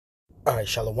All right,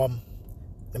 Shalom.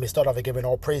 Let me start off by giving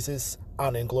all praises,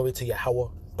 honor, and glory to Yahweh,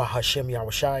 Bahashem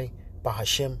Yahushai,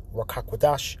 Bahashem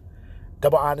Rakakwadash.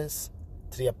 Double honors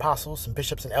to the apostles and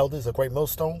bishops and elders of Great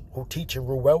Millstone who teach and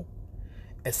rule well.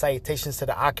 And salutations to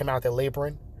the Akim out there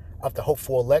laboring of the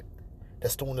hopeful elect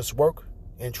that's doing this work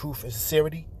in truth and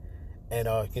sincerity. And,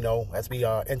 as we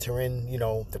enter in,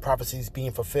 the prophecies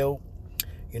being fulfilled,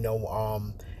 and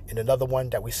another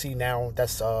one that we see now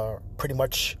that's pretty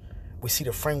much, we see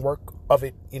the framework of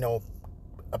it,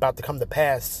 about to come to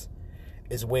pass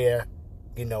is where,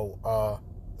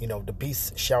 the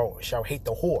beast shall hate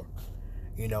the whore,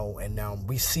 and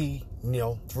we see,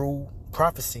 through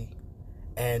prophecy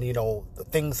and, the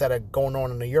things that are going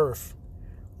on the earth,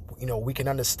 we can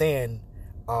understand,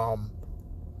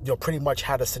 pretty much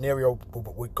how the scenario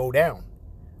would go down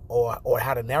or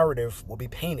how the narrative will be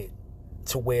painted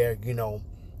to where,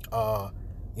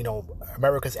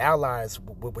 America's allies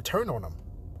would turn on them,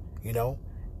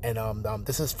 and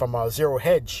this is from Zero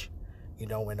Hedge, with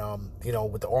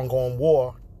the ongoing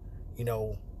war,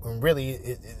 and really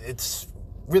it's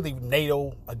really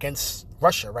NATO against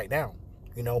Russia right now,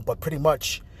 but pretty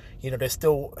much, they're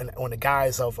still on the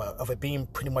guise of it being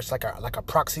pretty much like a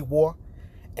proxy war,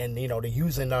 and they're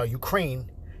using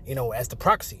Ukraine, as the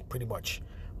proxy pretty much,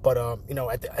 but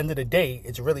at the end of the day,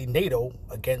 it's really NATO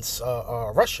against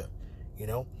Russia,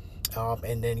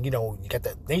 and then you got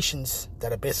the nations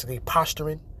that are basically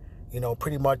posturing,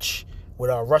 pretty much with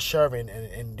Russia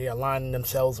and they're aligning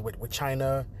themselves with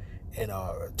China and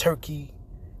Turkey,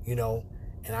 and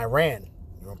Iran,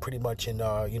 pretty much, and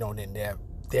and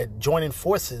they're joining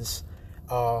forces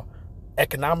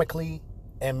economically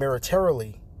and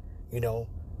militarily,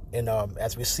 and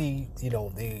as we see,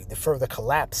 the further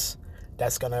collapse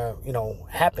that's gonna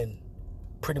happen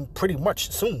pretty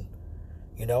much soon,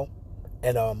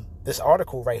 and this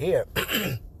article right here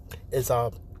is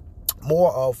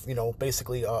more of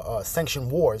basically sanction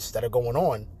wars that are going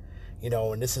on,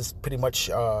 and this is pretty much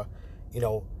an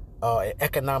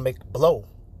economic blow,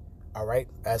 all right,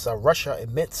 as Russia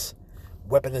admits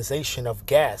weaponization of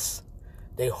gas.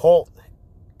 They halt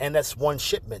NS1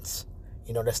 shipments,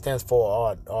 that stands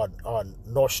for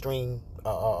Nord Stream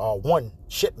 1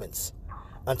 shipments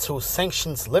until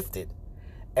sanctions lifted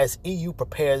as EU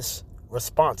prepares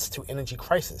response to energy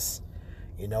crisis,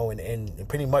 and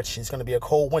pretty much it's going to be a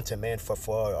cold winter, man, for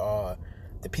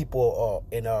the people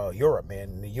in Europe,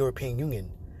 man, the European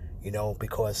Union,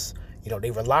 because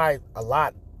they rely a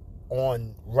lot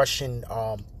on Russian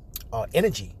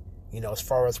energy, as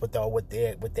far as with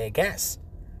their gas,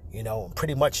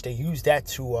 pretty much they use that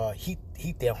to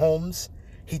heat their homes,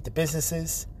 heat the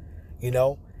businesses,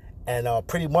 and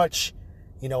pretty much,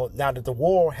 now that the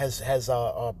war has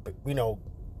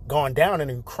gone down in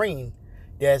Ukraine,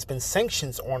 there has been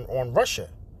sanctions on Russia.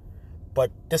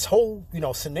 But this whole,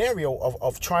 scenario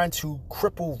of trying to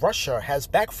cripple Russia has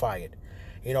backfired.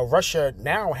 Russia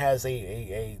now has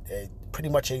a pretty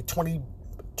much a $20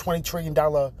 trillion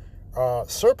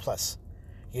surplus,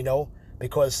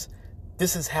 because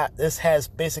this has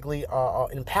basically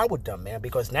empowered them, man,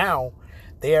 because now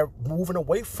they're moving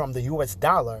away from the U.S.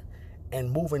 dollar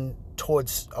and moving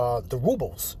towards the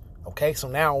rubles. Okay, so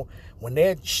now when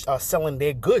they're selling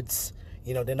their goods,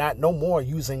 they're not no more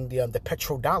using the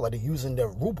petrodollar, they're using the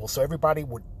ruble. So everybody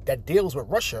that deals with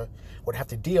Russia would have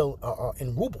to deal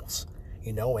in rubles,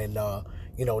 and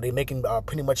they're making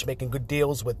pretty much making good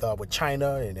deals with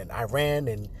China and Iran,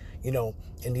 and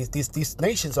and these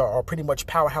nations are pretty much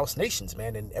powerhouse nations,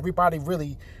 man, and everybody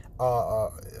really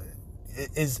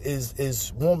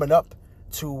is warming up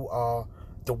to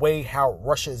the way how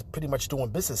Russia is pretty much doing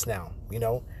business now,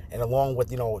 and along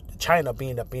with China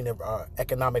being a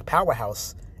economic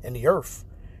powerhouse in the earth,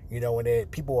 and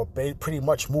people are pretty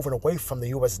much moving away from the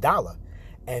U.S. dollar,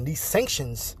 and these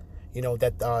sanctions,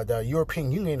 that the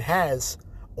European Union has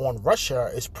on Russia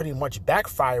is pretty much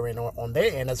backfiring on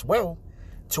their end as well,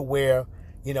 to where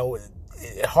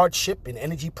hardship and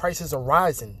energy prices are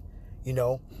rising,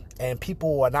 and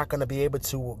people are not going to be able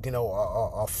to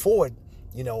afford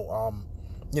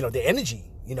the energy,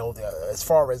 as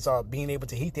far as being able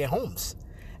to heat their homes.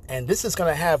 And this is going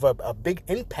to have a big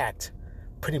impact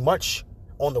pretty much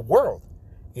on the world,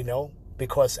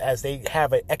 because as they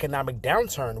have an economic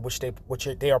downturn, which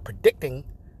they are predicting,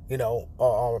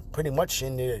 pretty much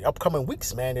in the upcoming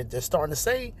weeks, man, they're starting to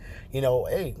say,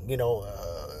 hey,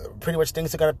 pretty much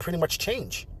things are going to pretty much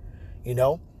change,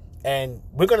 and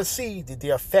we're going to see the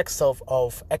effects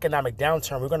of economic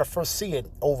downturn. We're going to first see it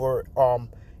over,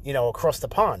 across the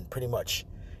pond, pretty much,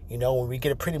 when we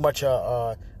get pretty much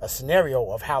a scenario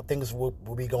of how things will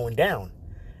be going down.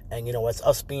 And, as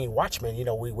us being watchmen,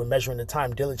 we're measuring the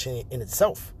time diligently in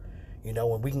itself,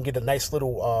 and we can get a nice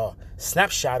little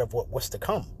snapshot of what's to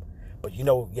come. But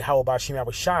Yahweh Shem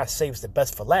Yahweh Shai saves the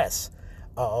best for last,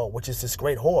 which is this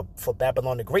great horde for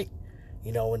Babylon the Great.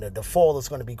 And the fall is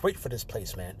going to be great for this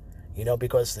place, man.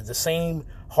 Because the same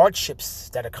hardships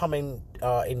that are coming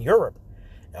in Europe,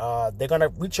 they're going to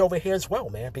reach over here as well,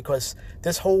 man. Because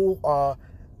this whole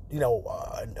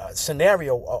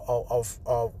scenario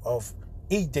of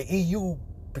the EU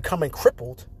becoming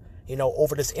crippled,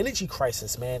 over this energy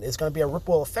crisis, man, is going to be a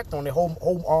ripple effect on the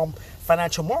whole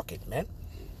financial market, man.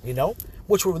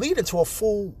 Which will lead into a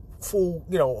full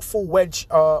wedge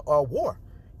war,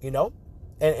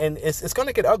 and it's going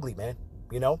to get ugly, man.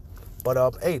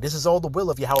 But hey, this is all the will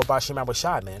of Yahweh Shem Yahweh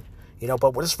Shai, man.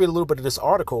 But let's read a little bit of this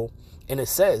article, and it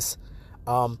says,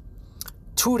 2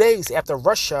 days after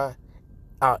Russia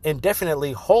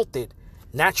indefinitely halted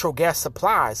natural gas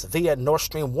supplies via Nord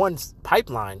Stream 1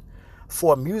 pipeline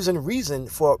for amusing reason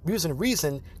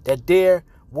that there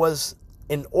was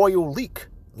an oil leak.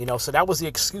 So that was the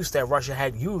excuse that Russia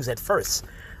had used at first,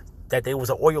 that there was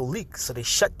an oil leak. So they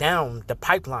shut down the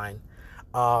pipeline,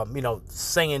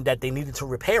 saying that they needed to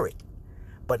repair it.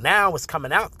 But now it's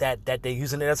coming out that they're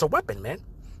using it as a weapon, man.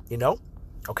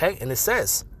 Okay. And it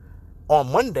says,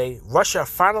 on Monday, Russia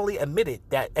finally admitted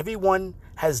that everyone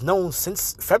has known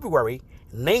since February,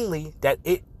 namely that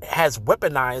it has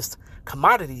weaponized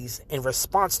commodities in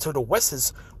response to the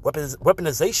West's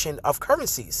weaponization of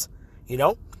currencies.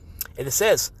 And it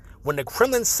says, when the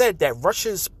Kremlin said that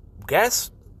Russia's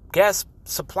gas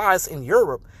supplies in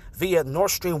Europe via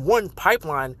Nord Stream 1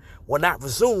 pipeline will not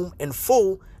resume in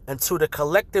full until the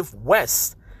collective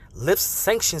West lifts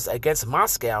sanctions against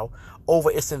Moscow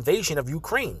over its invasion of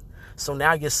Ukraine. So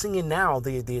now you're seeing now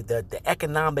the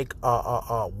economic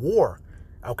war,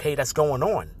 okay, that's going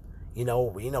on.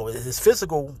 It's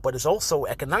physical, but it's also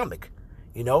economic,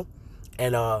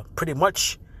 and pretty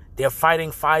much they're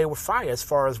fighting fire with fire as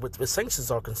far as with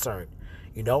sanctions are concerned,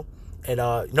 and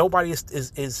nobody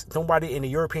nobody in the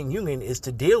European Union is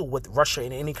to deal with Russia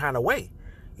in any kind of way,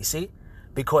 you see,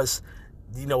 because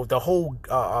the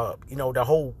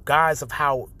whole guise of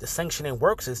how the sanctioning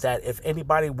works is that if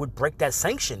anybody would break that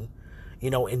sanction,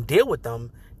 and deal with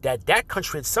them, that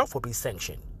country itself will be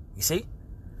sanctioned, you see,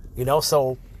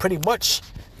 so pretty much,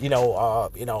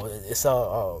 it's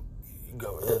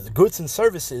goods and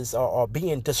services are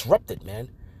being disrupted, man,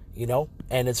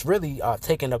 and it's really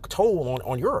taking a toll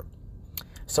on Europe.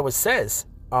 So it says,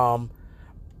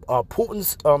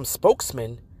 Putin's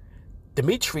spokesman,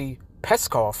 Dmitry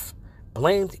Peskov,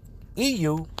 blamed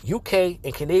EU, UK,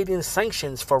 and Canadian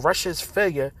sanctions for Russia's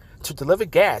failure to deliver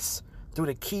gas through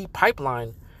the key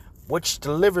pipeline, which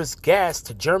delivers gas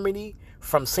to Germany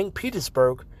from St.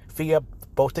 Petersburg via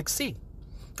Baltic Sea.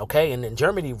 Okay, and then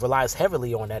Germany relies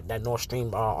heavily on that Nord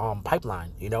Stream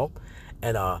pipeline,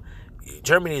 and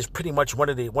Germany is pretty much one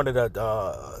of the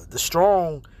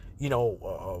strong,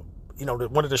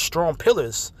 one of the strong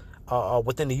pillars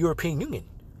within the European Union.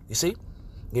 You see,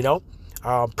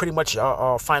 pretty much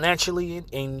financially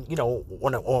and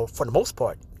for the most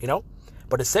part,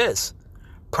 But it says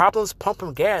problems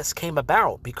pumping gas came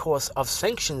about because of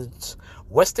sanctions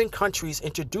Western countries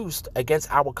introduced against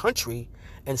our country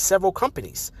and several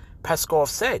companies, Peskov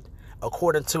said,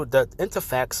 according to the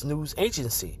Interfax news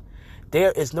agency.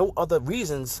 There is no other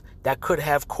reasons that could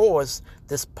have caused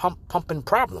this pumping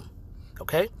problem.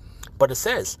 Okay? But it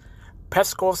says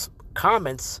Peskov's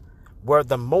comments were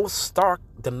the most stark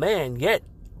demand yet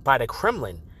by the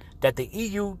Kremlin that the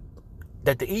EU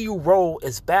role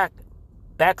is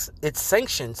backs its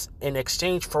sanctions in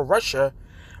exchange for Russia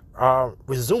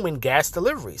resuming gas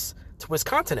deliveries to its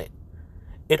continent.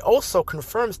 It also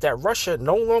confirms that Russia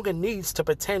no longer needs to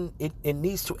pretend it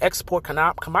needs to export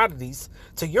commodities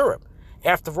to Europe.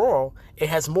 After all, it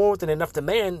has more than enough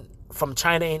demand from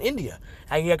China and India.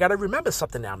 And you got to remember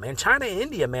something now, man. China and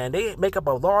India, man, they make up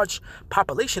a large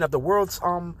population of the world's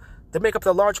they make up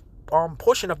the large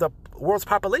portion of the world's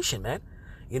population, man.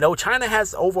 China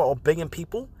has over 1 billion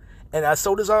people, and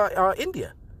so does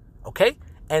India. Okay?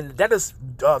 And that is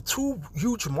two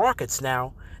huge markets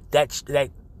now that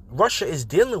Russia is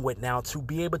dealing with now to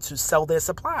be able to sell their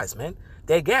supplies, man.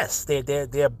 Their gas,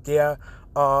 their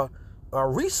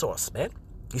resource, man.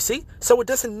 You see? So it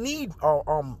doesn't need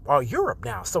Europe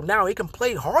now. So now it can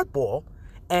play hardball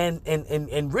and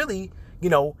really,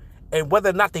 and whether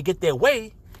or not they get their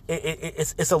way,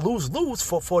 it's a lose-lose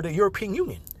for the European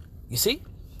Union. You see?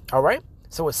 All right?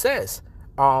 So it says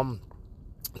that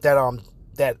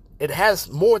it has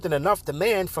more than enough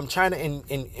demand from China and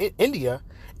India,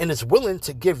 and is willing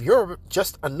to give Europe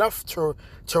just enough to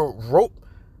rope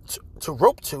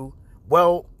to.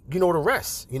 Well, the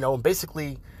rest. And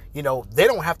basically, they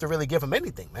don't have to really give them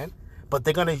anything, man. But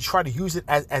they're going to try to use it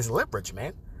as leverage,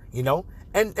 man.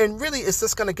 And really it's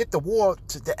just going to get the war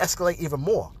to escalate even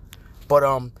more. But,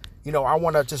 I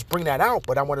want to just bring that out,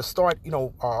 but I want to start,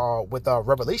 with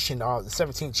Revelation, the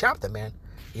 17th chapter, man,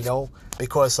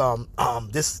 because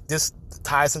this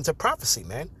ties into prophecy,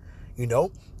 man,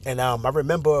 and I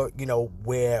remember,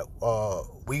 where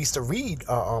we used to read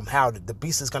how the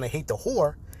beast is going to hate the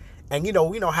whore. And,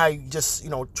 how you just,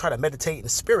 try to meditate in the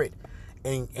spirit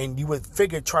and you would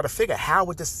try to figure how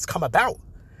would this come about,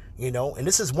 and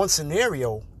this is one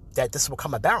scenario that this will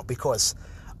come about because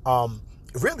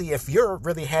really, if Europe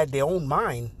really had their own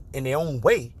mind in their own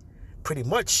way, pretty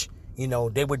much,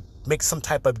 they would make some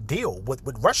type of deal with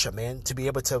Russia, man, to be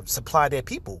able to supply their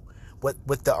people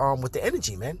with the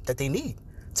energy, man, that they need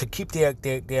to keep their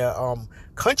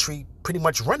country pretty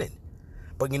much running.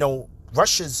 But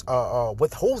Russia's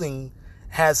withholding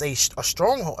has a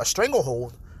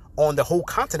stranglehold on the whole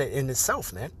continent in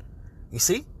itself, man. You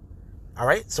see? All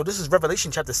right. So this is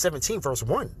Revelation chapter 17, verse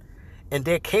 1. And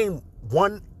there came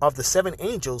one of the 7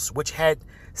 angels which had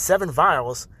 7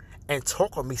 vials, and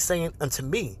talked with me, saying unto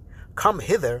me, Come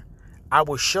hither, I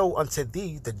will show unto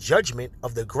thee the judgment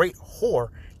of the great whore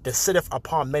that sitteth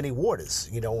upon many waters.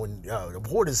 And the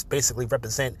waters basically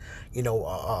represent,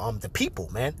 the people,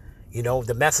 man.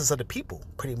 The masses of the people,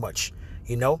 pretty much.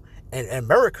 And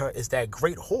America is that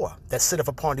great whore that sitteth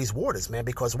upon these waters, man.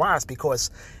 Because why? It's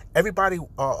because everybody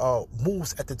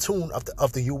moves at the tune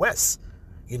of the U.S.,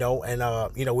 and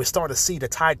we're starting to see the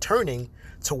tide turning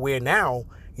to where now,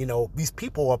 these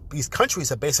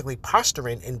countries are basically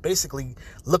posturing and basically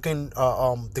looking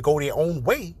to go their own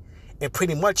way and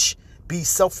pretty much be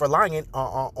self-reliant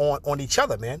on each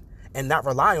other, man, and not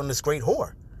rely on this great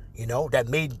whore, that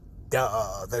made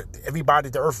everybody,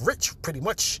 the earth, rich pretty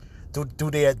much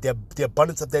through their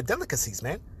abundance of their delicacies,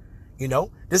 man.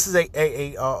 This is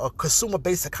a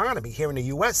consumer-based economy here in the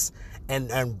U.S.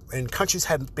 and countries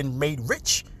have been made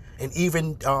rich, and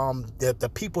even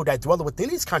the people that dwell within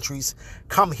these countries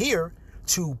come here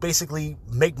to basically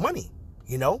make money.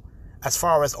 As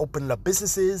far as opening up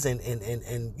businesses and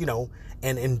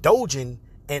indulging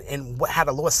and how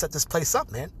the Lord set this place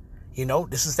up, man.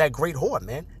 This is that great whore,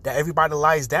 man, that everybody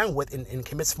lies down with and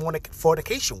commits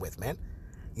fornication with, man.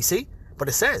 You see? But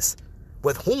it says,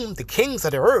 with whom the kings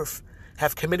of the earth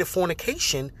have committed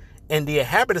fornication, and the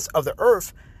inhabitants of the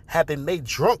earth have been made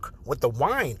drunk with the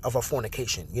wine of a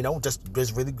fornication. Just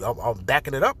really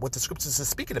backing it up what the scriptures is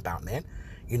speaking about, man.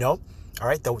 All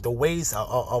right, the ways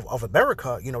of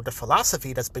America, the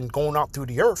philosophy that's been going out through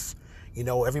the earth,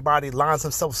 everybody lines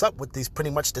themselves up with these pretty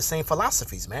much the same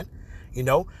philosophies, man.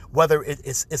 Whether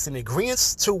it's an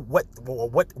agreement to what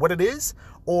it is,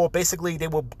 or basically they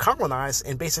will colonize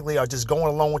and basically are just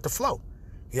going along with the flow.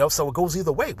 So it goes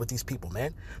either way with these people,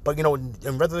 man. But,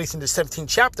 in Revelation, the 17th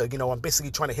chapter, I'm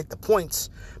basically trying to hit the points,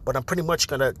 but I'm pretty much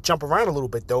going to jump around a little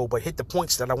bit, though, but hit the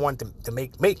points that I want to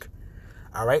make.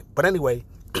 All right. But anyway,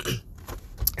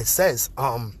 it says,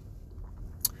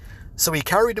 so he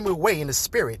carried him away in the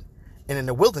spirit and in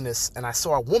the wilderness, and I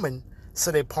saw a woman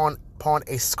sit upon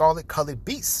a scarlet colored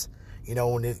beast. You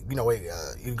go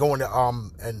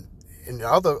into and in the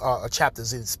other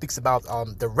chapters, it speaks about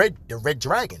the red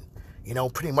dragon.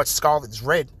 Pretty much scarlet is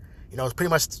red. It's pretty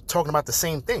much talking about the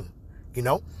same thing.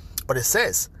 But it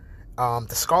says the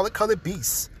scarlet colored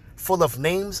beast, full of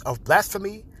names of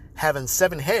blasphemy, having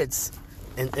 7 heads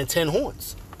and 10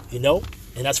 horns.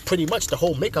 And that's pretty much the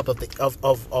whole makeup of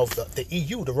the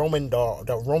EU,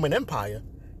 the Roman Empire.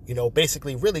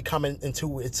 Basically really coming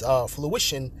into its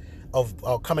fruition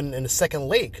of coming in the second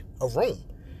leg of Rome.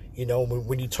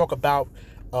 When you talk about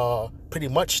pretty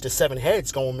much the 7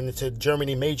 heads going into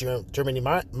Germany Major and Germany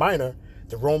Minor,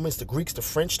 the Romans, the Greeks, the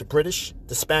French, the British,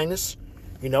 the Spanish,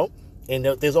 and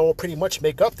there's all pretty much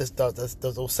make up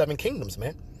those 7 kingdoms,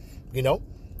 man.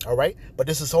 All right, but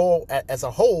this is all as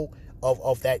a whole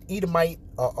of that Edomite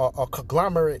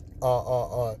conglomerate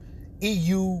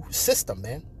EU system,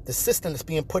 man. The system that's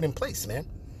being put in place, man.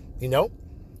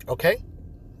 Okay,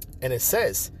 and it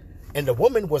says, and the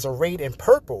woman was arrayed in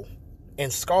purple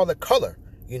and scarlet color.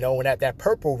 And that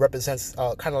purple represents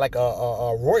kind of like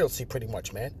a royalty, pretty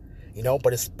much, man.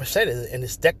 But it's presented and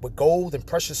it's decked with gold and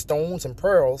precious stones and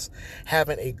pearls,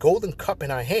 having a golden cup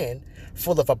in her hand,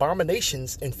 full of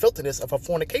abominations and filthiness of her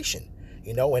fornication.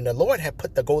 And the Lord had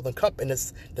put the golden cup in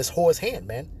this whore's hand,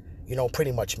 man.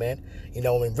 Pretty much, man.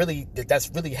 And really, that's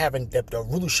really having the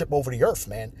rulership over the earth,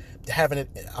 man. Having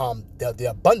it, the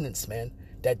abundance, man.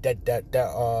 That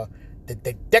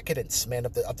the decadence, man,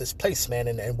 of this place, man,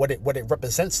 and what it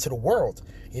represents to the world,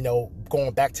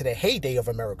 going back to the heyday of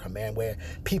America, man, where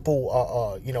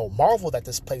people marveled at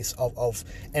this place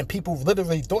and people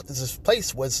literally thought that this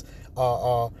place was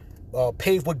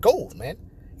paved with gold, man,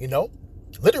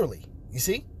 literally, you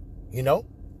see,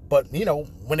 but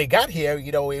when they got here,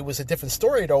 it was a different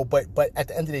story though, but at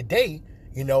the end of the day,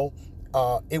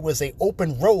 it was a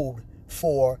open road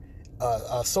for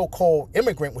a so-called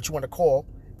immigrant, what you want to call,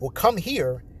 will come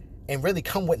here and really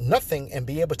come with nothing and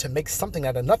be able to make something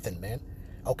out of nothing, man.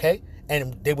 Okay?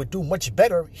 And they would do much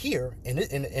better here in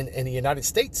the United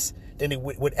States than they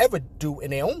would ever do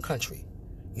in their own country.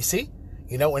 You see?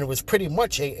 And it was pretty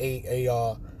much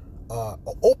a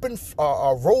open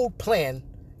road plan,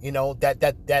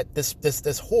 that this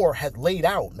whore had laid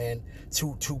out, man,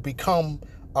 to become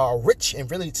rich and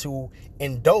really to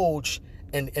indulge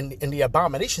in the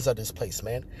abominations of this place,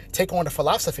 man. Take on the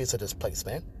philosophies of this place,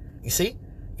 man. You see?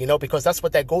 Because that's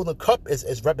what that golden cup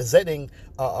is representing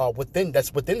within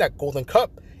that golden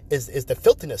cup is the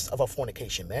filthiness of a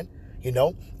fornication, man.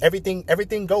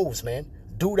 Everything goes, man.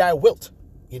 Do thy wilt.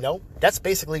 That's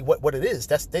basically what it is.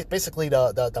 That's basically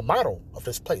the motto of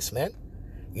this place, man.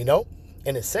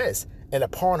 And it says, and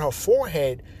upon her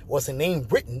forehead was a name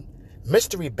written,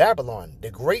 Mystery Babylon, the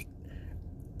great,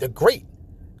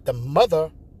 the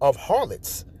mother of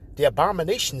harlots, the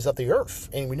abominations of the earth.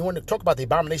 And when you want to talk about the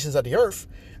abominations of the earth,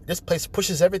 this place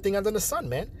pushes everything under the sun,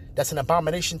 man. That's an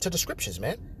abomination to the scriptures,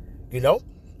 man.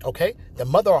 Okay? The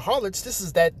mother of harlots, this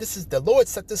is the Lord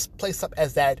set this place up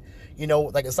as that,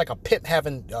 like it's like a pimp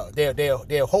having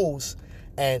their hoes,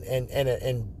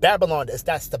 and Babylon,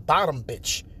 that's the bottom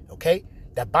bitch, okay?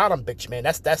 That bottom bitch, man,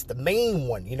 that's the main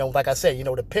one. Like I said,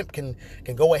 the pimp can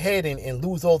go ahead and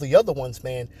lose all the other ones,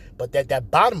 man. But that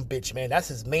bottom bitch, man, that's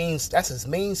his main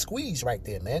squeeze right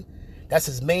there, man. That's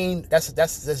his main. That's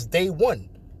day one,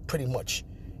 pretty much.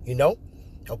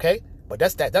 Okay. But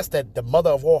that's the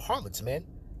mother of all harlots, man.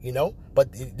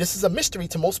 But this is a mystery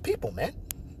to most people, man.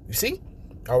 You see,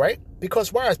 all right.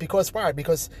 Because why? Because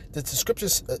the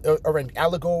scriptures are in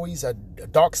allegories,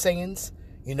 dark sayings.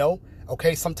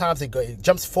 Okay, sometimes it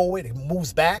jumps forward, it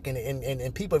moves back,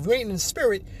 and people, if you ain't in the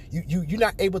spirit, you're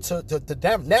not able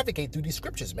to navigate through these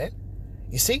scriptures, man.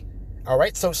 You see? All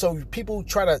right, so people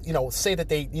try to say that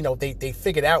they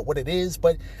figured out what it is,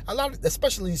 but a lot of,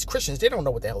 especially these Christians, they don't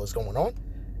know what the hell is going on,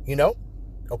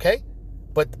 okay?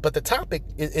 But the topic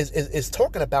is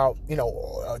talking about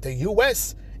the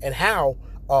U.S. and how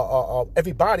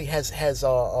everybody has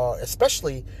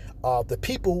especially the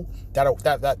people that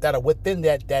are within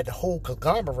that whole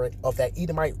conglomerate of that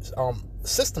Edomite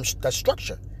system, that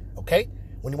structure, okay?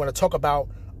 When you want to talk about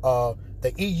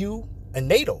the EU and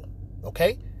NATO,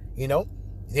 okay?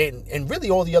 And really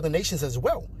all the other nations as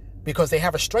well, because they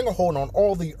have a stranglehold on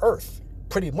all the earth,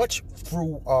 pretty much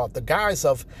through the guise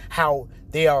of how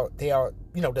they are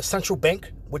the central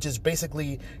bank, which is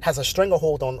basically has a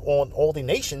stranglehold on all the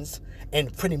nations,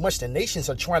 and pretty much the nations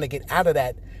are trying to get out of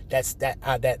that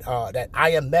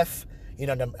IMF,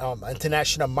 the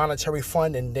International Monetary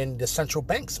Fund, and then the central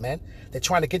banks, man. They're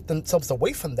trying to get themselves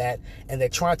away from that, and they're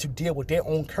trying to deal with their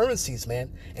own currencies,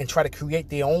 man, and try to create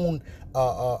their own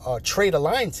trade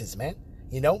alliances, man.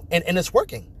 And it's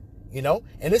working,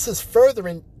 and this is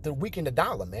furthering the weakening the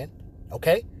dollar, man.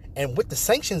 Okay. And with the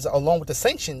sanctions, along with the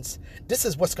sanctions, this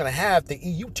is what's going to have the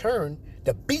EU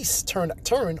the beast turn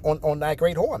on that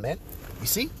great whore, man. You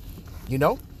see?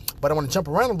 But I want to jump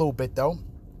around a little bit, though.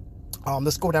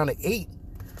 Let's go down to 8.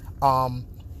 And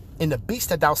the beast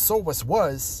that thou sawest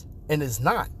was, and is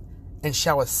not, and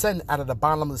shall ascend out of the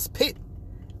bottomless pit,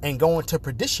 and go into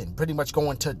perdition, pretty much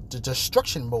go into the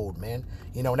destruction mode, man.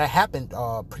 And that happened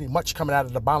pretty much coming out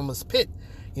of the bottomless pit.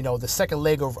 The second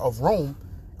leg of Rome,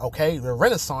 okay, the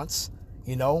Renaissance,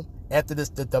 after this,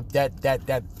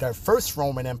 that first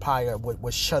Roman Empire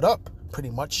was shut up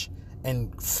pretty much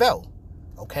and fell,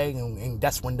 okay, and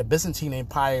that's when the Byzantine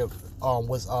Empire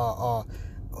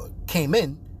came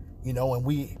in, and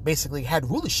we basically had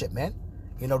rulership, man.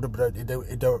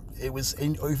 It was,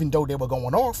 even though they were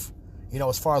going off,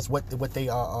 as far as what they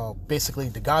basically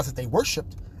the gods that they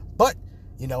worshipped, but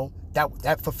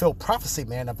that fulfilled prophecy,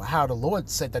 man, of how the Lord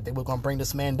said that they were going to bring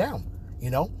this man down.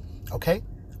 Okay,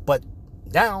 but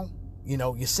now,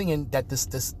 you're seeing that this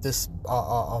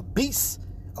beast,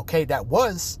 okay, that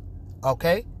was,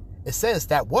 okay, it says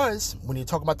that was, when you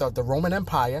talk about the Roman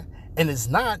Empire, and is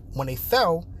not when they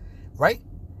fell, right?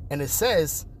 And it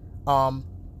says, and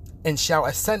shall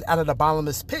ascend out of the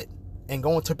bottomless pit and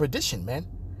go into perdition, man.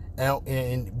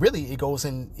 And really it goes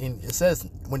in it says,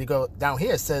 when you go down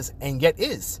here, it says, and yet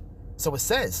is. So it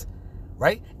says,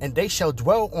 right? And they shall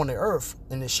dwell on the earth,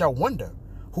 and it shall wonder,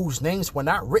 whose names were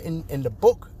not written in the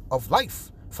book of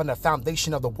life from the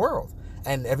foundation of the world.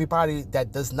 And everybody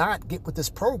that does not get with this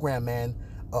program, man,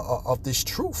 of this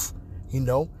truth,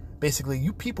 basically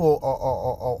you people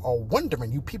are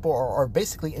wondering. You people are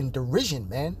basically in derision,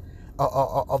 man,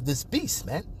 of this beast,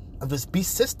 man, of this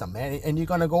beast system, man. And you're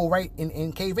going to go right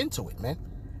and cave into it, man.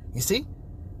 You see,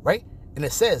 right? And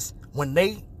it says, when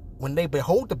they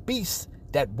behold the beast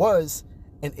that was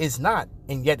and is not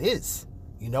and yet is,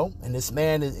 and this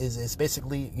man is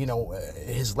basically,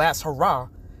 his last hurrah,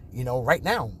 right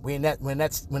now. We're in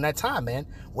that time, man,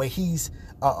 where he's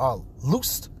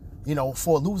loosed,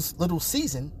 for a little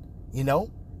season,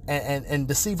 and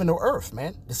deceiving the earth,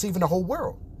 man, deceiving the whole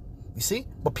world. You see?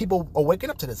 But people are waking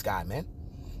up to this guy, man.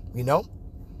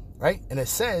 Right? And it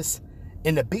says,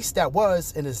 in the beast that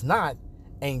was and is not,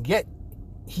 and yet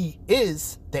he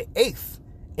is the eighth,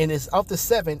 and is of the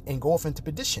seven, and goeth into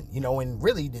perdition. And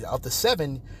really of the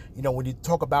seven, when you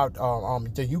talk about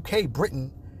the UK,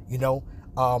 Britain,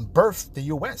 birthed the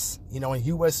US, and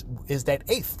US is that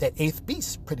eighth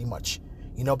beast, pretty much,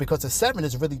 because the seven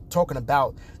is really talking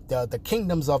about the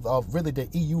kingdoms of really the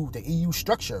EU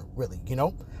structure, really,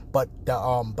 but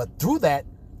through that,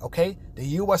 okay, the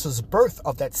US was birth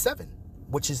of that seven,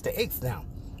 which is the eighth now,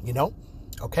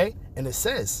 okay, and it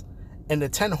says, and the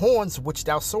 10 horns which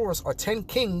thou sawest are 10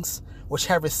 kings, which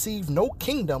have received no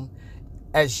kingdom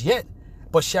as yet,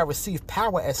 but shall receive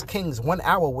power as kings 1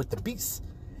 hour with the beast.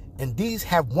 And these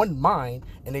have one mind,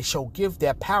 and they shall give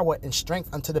their power and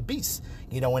strength unto the beast.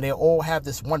 And they all have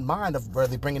this one mind of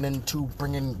really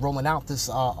rolling out this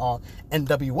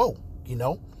NWO,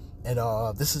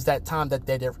 and this is that time that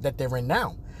they're in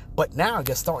now. But now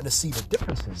you're starting to see the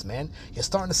differences, man. You're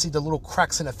starting to see the little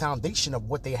cracks in the foundation of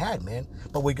what they had, man.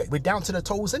 But we're down to the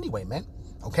toes anyway, man.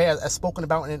 Okay, as spoken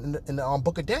about in the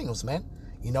book of Daniels, man.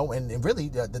 And really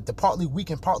the partly weak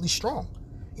and partly strong.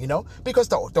 Because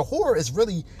the horror is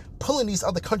really pulling these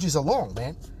other countries along,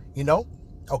 man.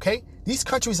 Okay, these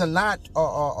countries are not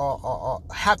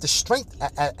have the strength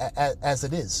as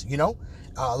it is.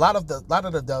 A lot of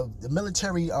the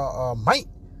military might,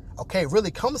 okay, really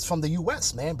comes from the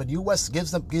U.S., man. But the U.S.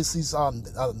 gives these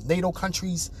NATO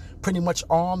countries pretty much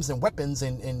arms and weapons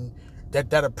and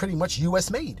that are pretty much U.S.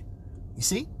 made. You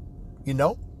see,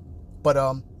 but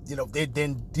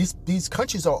these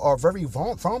countries are very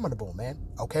vulnerable, man.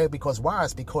 Okay, because why?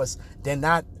 It's because they're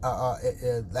not,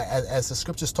 as the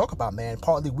scriptures talk about, man,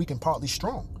 partly weak and partly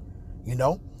strong.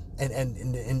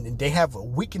 And they have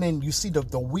weakening. You see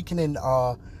the weakening.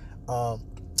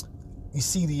 You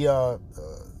see the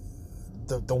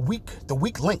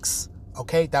weak links.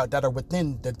 Okay, that are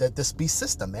within this beast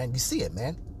system, man. You see it,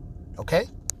 man. Okay,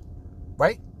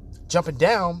 right? Jumping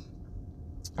down,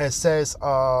 it says,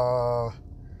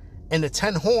 and the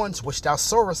 10 horns which thou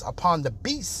sawest upon the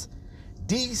beast,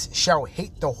 these shall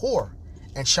hate the whore,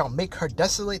 and shall make her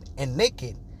desolate and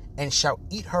naked, and shall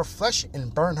eat her flesh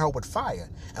and burn her with fire.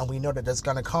 And we know that that's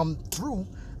gonna come through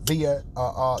via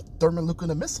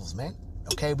thermonuclear missiles, man.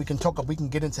 Okay, we can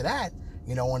get into that,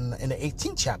 in the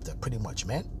 18th chapter, pretty much,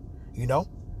 man.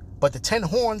 But the 10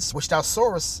 horns which thou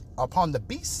sawest upon the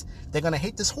beast, they're gonna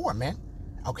hate this whore, man.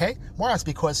 Okay, why? It's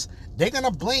because they're gonna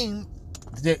blame.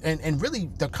 And really,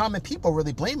 the common people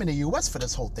really blaming the U.S. for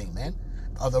this whole thing, man.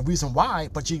 The reason why,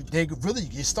 but you're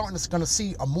starting to gonna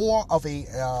see a more of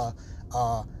a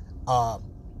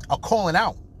calling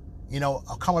out,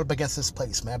 coming up against this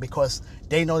place, man, because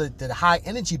they know that the high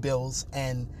energy bills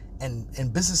and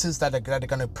businesses that are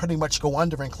gonna pretty much go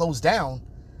under and close down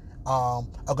are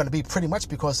gonna be pretty much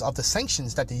because of the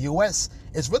sanctions that the U.S.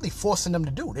 is really forcing them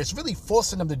to do. It's really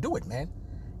forcing them to do it, man.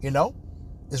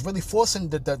 It's really forcing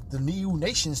the EU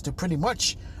nations to pretty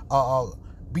much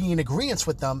be in agreement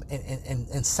with them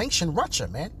and sanction Russia,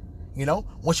 man.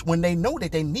 Which when they know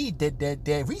that they need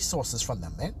their resources from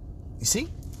them, man. You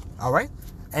see? All right?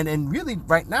 And really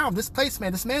right now, this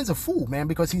man's a fool, man,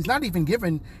 because he's not even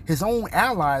giving his own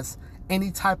allies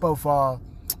any type of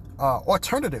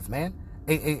alternative, man.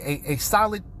 A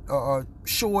solid,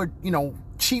 sure,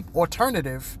 cheap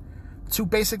alternative to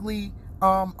basically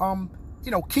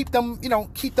keep them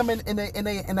in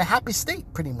a happy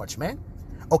state, pretty much, man,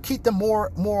 or keep them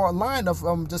more aligned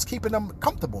of just keeping them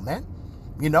comfortable, man.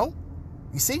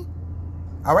 You see,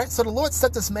 all right. So the Lord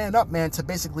set this man up, man, to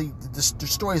basically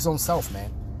destroy his own self, man.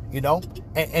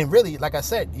 And really, like I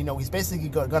said, he's basically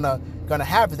gonna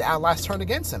have his allies turn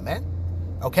against him, man.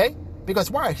 Okay,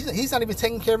 because why? He's not even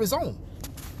taking care of his own.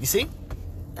 You see,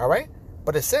 all right.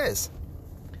 But it says,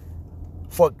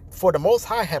 for the Most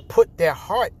High had put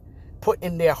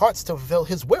in their hearts to fulfill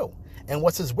his will. And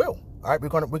what's his will? All right, we're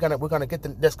gonna get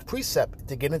this precept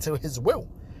to get into his will,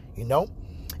 you know,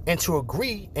 and to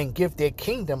agree and give their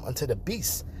kingdom unto the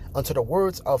beast, unto the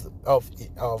words of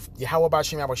Yahweh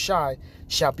Bashim Yahushai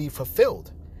shall be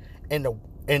fulfilled. And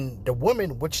the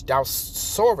woman which thou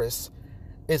sawest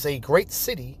is a great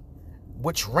city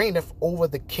which reigneth over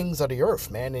the kings of the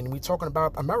earth, man. And we talking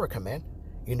about America, man.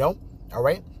 You know, all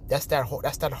right. That's that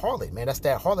harlot, man. That's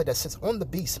that harlot that sits on the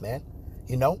beast, man.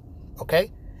 You know,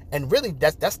 okay. And really,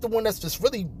 that's the one that's just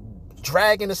really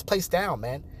dragging this place down,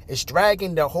 man. It's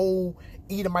dragging the whole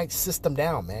Edomite system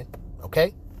down, man.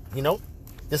 Okay, you know,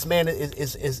 this man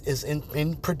is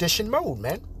in perdition mode,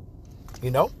 man.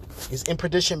 You know, he's in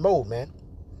perdition mode, man.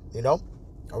 You know,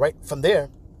 all right. From there,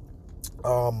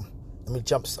 let me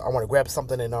jump. I want to grab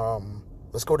something and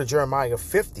let's go to Jeremiah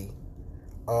 50,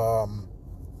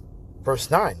 verse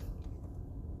 9.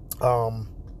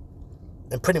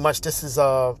 And pretty much this is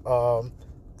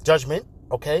judgment,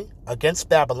 okay, against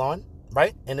Babylon,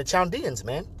 right, and the Chaldeans,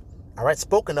 man. All right,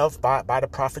 spoken of by the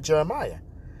prophet Jeremiah.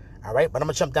 All right, but I'm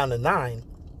gonna jump down to 9.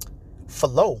 For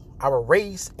lo, I will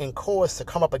raise and cause to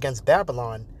come up against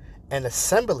Babylon an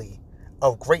assembly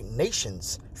of great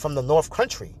nations from the north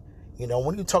country. You know,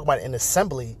 when you talk about an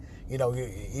assembly, you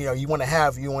want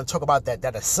to talk about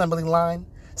that assembly line.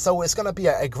 So it's gonna be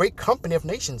a great company of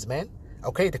nations, man.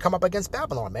 Okay, to come up against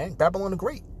Babylon, man. Babylon the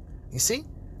Great. You see,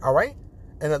 all right.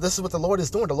 And this is what the Lord is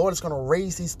doing. The Lord is going to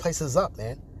raise these places up,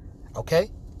 man.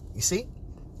 Okay? You see?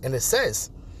 And it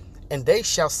says, and they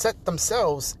shall set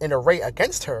themselves in array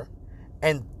against her,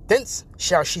 and thence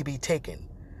shall she be taken.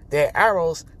 Their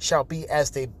arrows shall be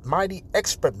as the mighty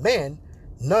expert man,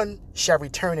 none shall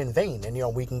return in vain. And,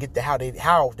 we can get to how they're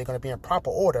going to be in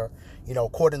proper order,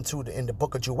 according to in the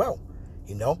book of Joel,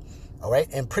 All right?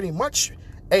 And pretty much,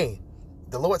 hey,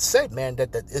 the Lord said, man,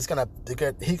 that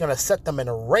he's gonna set them in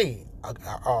array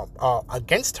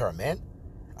against her, man.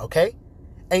 Okay,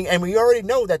 and we already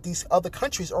know that these other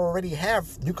countries already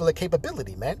have nuclear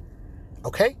capability, man.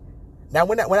 Okay, now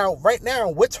right now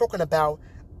we're talking about,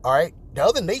 all right, the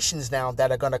other nations now that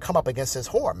are gonna come up against this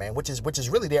whore, man, which is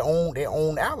really their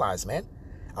own allies, man.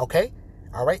 Okay,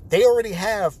 all right, they already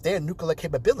have their nuclear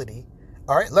capability.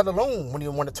 All right, let alone when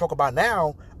you want to talk about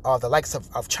now the likes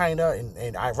of China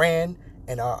and Iran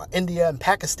and India and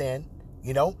Pakistan,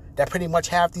 that pretty much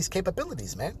have these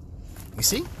capabilities, man. You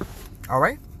see? All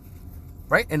right?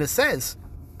 Right? And it says,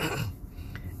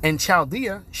 and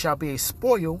Chaldea shall be a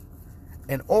spoil,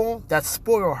 and all that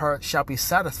spoil her shall be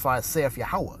satisfied, saith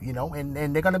Yahweh, and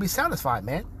they're going to be satisfied,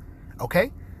 man.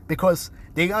 Okay? Because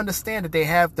they understand that they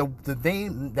have the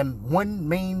one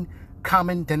main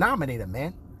common denominator,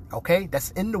 man. Okay?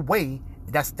 That's in the way,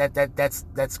 that's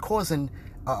causing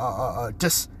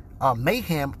just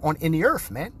mayhem in the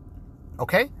earth, man.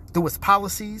 Okay, through its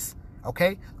policies,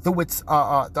 okay, through its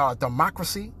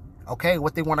democracy, okay,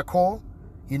 what they want to call,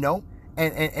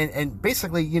 and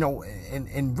basically,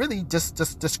 and really just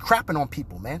crapping on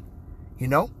people, man,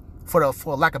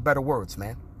 for lack of better words,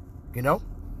 man,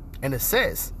 and it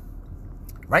says,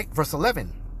 right, verse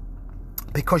 11,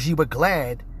 because ye were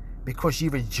glad, because ye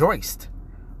rejoiced,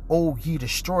 O ye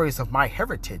destroyers of my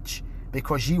heritage,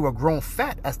 because ye were grown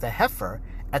fat as the heifer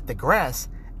at the grass,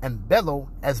 and bellow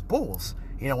as bulls.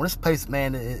 This place,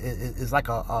 man, is like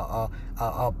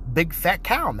a big fat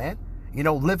cow, man.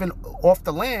 Living off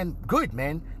the land, good,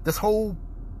 man. This whole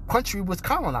country was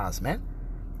colonized, man.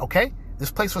 Okay,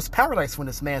 this place was paradise when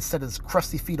this man set his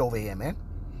crusty feet over here, man.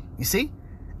 You see,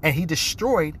 and he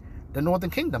destroyed the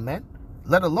northern kingdom, man.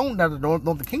 Let alone that the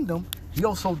northern kingdom, he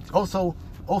also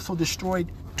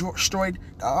destroyed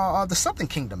the southern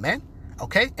kingdom, man.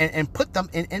 Okay, and put them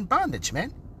in bondage,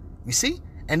 man. You see?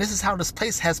 And this is how this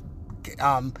place has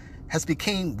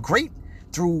became great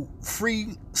through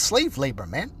free slave labor,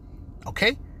 man.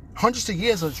 Okay? Hundreds of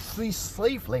years of free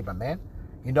slave labor, man.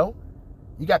 You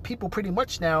got people pretty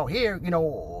much now here,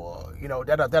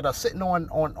 that are sitting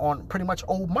on pretty much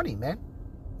old money, man.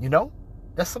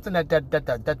 That's something that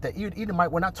the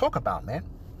Edomite will not talk about, man.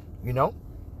 You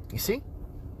see?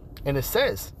 And it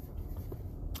says,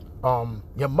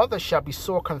 your mother shall be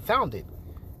sore confounded.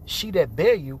 She that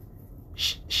bare you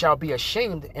shall be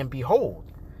ashamed, and behold,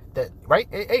 that, right?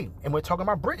 Hey, and we're talking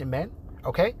about Britain, man.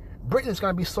 Okay? Britain is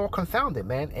going to be sore confounded,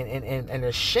 man, and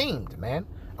ashamed, man,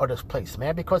 of this place,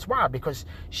 man. Because why? Because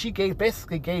she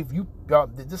basically gave you,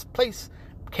 this place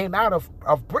came out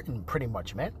of Britain pretty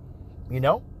much, man.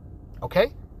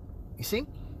 Okay? You see?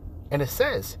 And it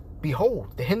says,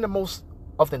 behold, the hindermost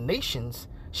of the nations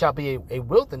shall be a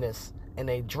wilderness and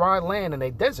a dry land and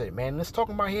a desert, man. And it's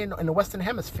talking about here in the Western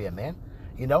Hemisphere, man.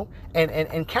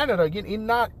 And Canada, you're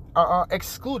not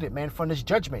excluded, man, from this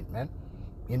judgment, man.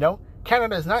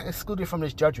 Canada is not excluded from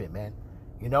this judgment, man.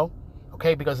 You know,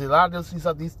 okay, because a lot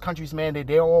of these countries, man,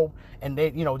 they're all, and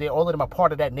they all of them are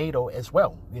part of that NATO as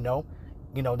well.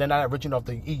 They're not original of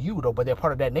the EU though, but they're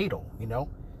part of that NATO.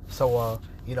 So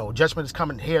judgment is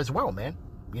coming here as well, man.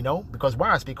 Because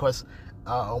why? It's because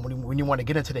when you want to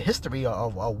get into the history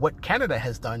of what Canada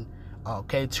has done,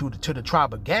 okay, to the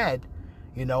tribe of Gad,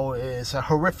 it's a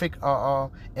horrific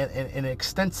and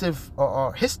extensive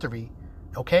history,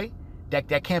 okay,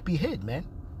 that can't be hid, man.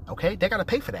 Okay, they gotta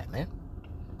pay for that, man.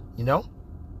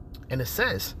 And it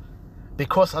says,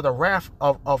 because of the wrath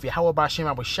of Yahweh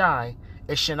Ba'ashem Abushai,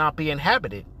 it shall not be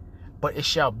inhabited, but it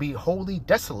shall be wholly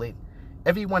desolate.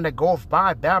 Everyone that goeth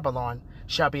by Babylon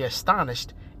shall be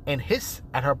astonished and hiss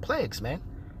at her plagues, man.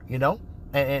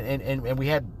 And we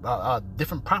had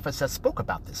different prophets that spoke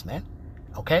about this, man.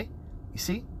 Okay, you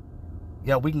see,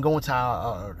 we can go into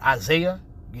Isaiah,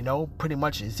 pretty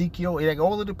much Ezekiel, like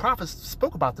all of the prophets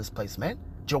spoke about this place, man.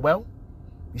 Joel,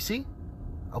 you see,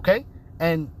 okay,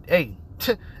 and hey,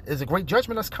 there's a great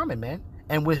judgment that's coming, man.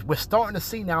 And we're starting to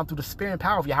see now through the spirit and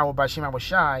power of Yahweh Ba'ashem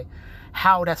Abushai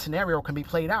how that scenario can be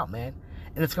played out, man.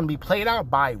 And it's going to be played out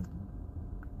by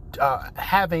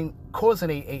causing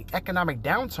a economic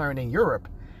downturn in Europe,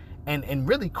 and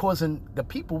really causing the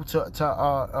people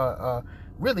to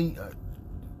really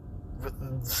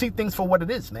see things for what it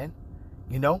is, man.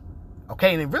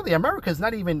 Okay, and really America is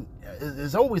not even,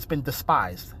 has always been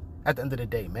despised at the end of the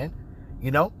day, man.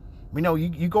 You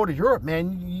go to Europe,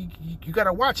 man, you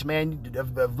gotta watch, man,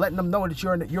 of letting them know that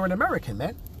you're an American,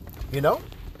 man.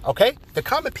 Okay, the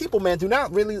common people, man, do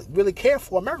not really care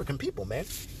for American people, man.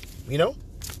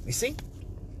 You see,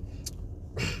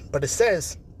 but it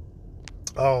says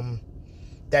that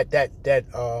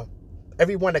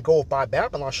everyone that goeth by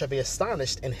Babylon shall be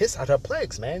astonished and hiss at her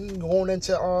plagues, man. Going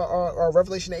into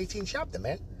Revelation 18 chapter,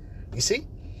 man. You see,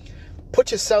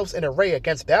 put yourselves in array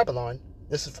against Babylon.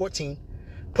 This is 14.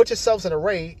 Put yourselves in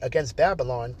array against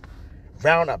Babylon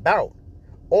round about,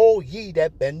 all ye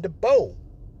that bend the bow.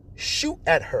 Shoot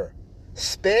at her,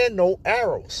 spare no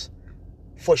arrows,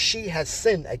 for she has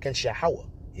sinned against Yahweh.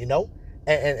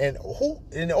 And who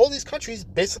in all these countries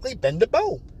basically bend the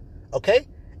bow, okay,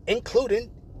 including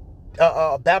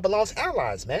Babylon's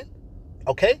allies, man.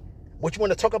 Okay, which you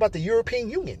want to talk about the European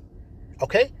Union,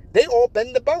 okay? They all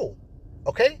bend the bow,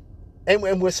 okay, and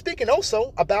we're speaking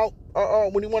also about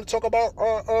when you want to talk about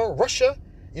Russia,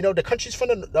 the countries from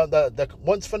the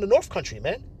ones from the North country,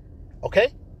 man,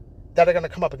 okay, that are gonna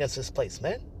come up against this place,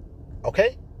 man,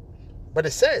 okay. But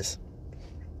it says,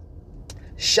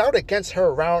 shout against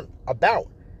her round about,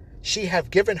 she have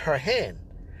given her hand,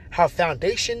 her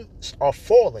foundations are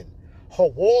fallen, her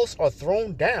walls are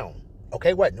thrown down.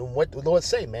 Okay, what the Lord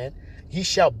say, man? Ye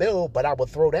shall build, but I will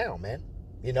throw down, man.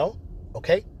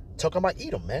 Okay, talking about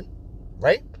Edom, man,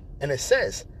 right? And it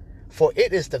says, for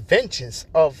it is the vengeance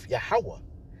of Yahweh,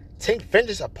 take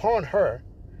vengeance upon her,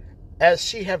 as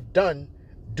she have done,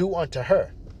 do unto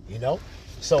her.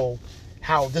 So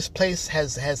how this place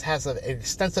has an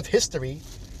extensive history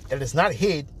that is not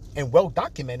hid and well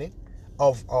documented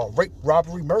of rape,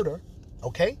 robbery, murder,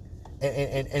 okay,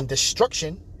 and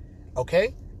destruction,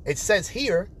 okay. It says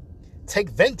here, take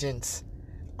vengeance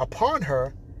upon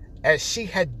her, as she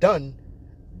had done,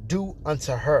 do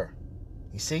unto her.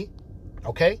 You see,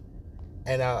 okay,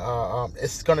 and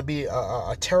it's gonna be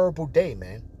a terrible day,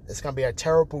 man. It's gonna be a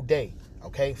terrible day,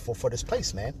 okay, for this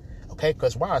place, man. Okay,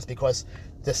 because why? It's because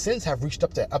the sins have reached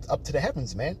up to the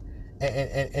heavens, man,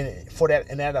 and for that,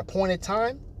 in that appointed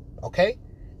time, okay,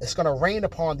 it's gonna rain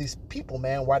upon these people,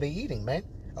 man, while they're eating, man.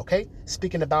 Okay,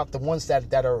 speaking about the ones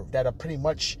that are pretty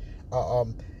much,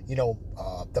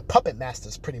 the puppet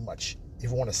masters, pretty much,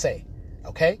 if you want to say,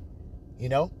 okay,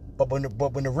 but when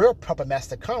the real puppet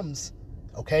master comes,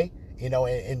 okay, and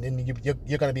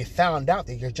you're gonna be found out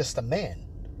that you're just a man,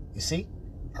 you see,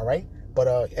 all right.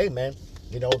 But hey, man,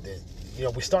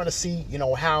 we're starting to see,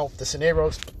 how the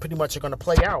scenarios pretty much are gonna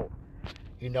play out.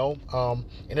 And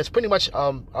it's pretty much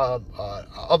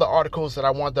other articles that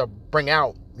I wanted to bring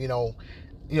out,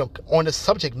 on this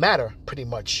subject matter, pretty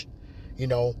much,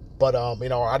 but I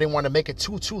didn't want to make it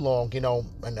too long, and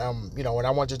and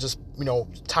I wanted to just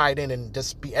tie it in and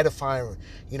just be edifying,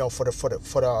 for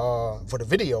the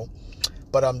video.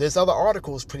 But there's other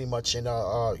articles pretty much, and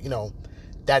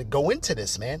that go into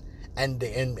this, man. And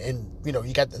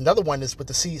you got another one is with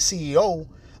the CEO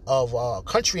of a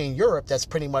country in Europe that's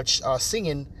pretty much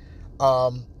seeing,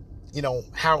 how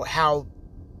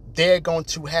they're going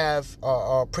to have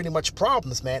pretty much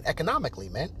problems, man, economically,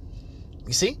 man.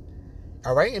 You see?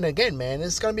 All right. And again, man,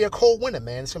 it's going to be a cold winter,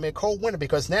 man. It's going to be a cold winter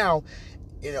because now,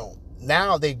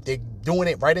 now they're doing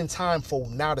it right in time for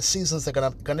now. The seasons are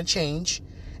gonna change,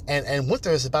 and winter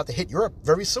is about to hit Europe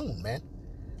very soon, man.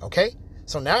 Okay,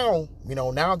 so now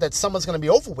now that summer's gonna be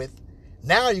over with,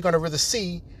 now you're gonna really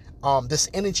see this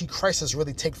energy crisis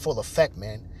really take full effect,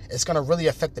 man. It's gonna really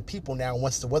affect the people now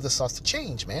once the weather starts to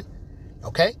change, man.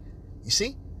 Okay, you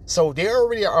see. So they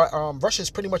already are. Russia's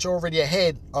pretty much already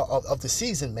ahead of the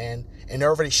season, man, and they're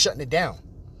already shutting it down.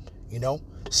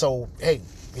 So hey,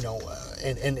 we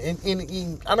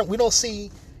don't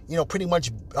see pretty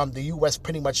much the U.S.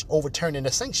 pretty much overturning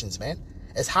the sanctions, man.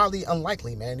 It's highly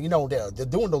unlikely, man. They're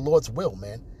doing the Lord's will,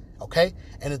 man. Okay,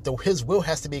 and His will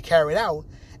has to be carried out,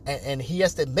 and He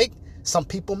has to make some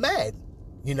people mad.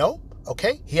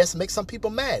 Okay, He has to make some people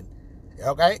mad.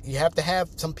 Okay, you have to have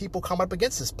some people come up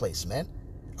against this place, man.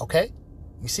 Okay,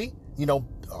 you see,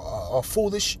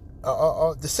 foolish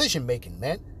decision making,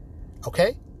 man.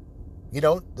 Okay,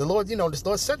 the Lord, the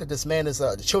Lord said that this man is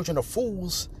the children of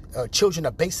fools, children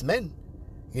of base men.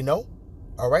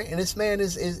 All right, and this man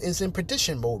is in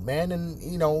perdition mode, man, and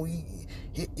you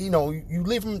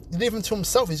leave him to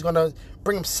himself. He's gonna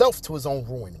bring himself to his own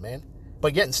ruin, man.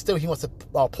 But yet and still, he wants to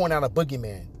point out a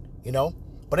boogeyman.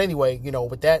 But anyway,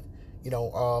 with that, I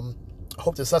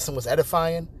hope this lesson was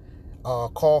edifying.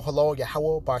 Call hello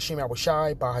Yahweh, Ba'Hashem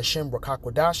Yahushai, Ba'Hashem Rakak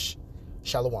Wadash.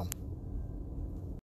 Shalom.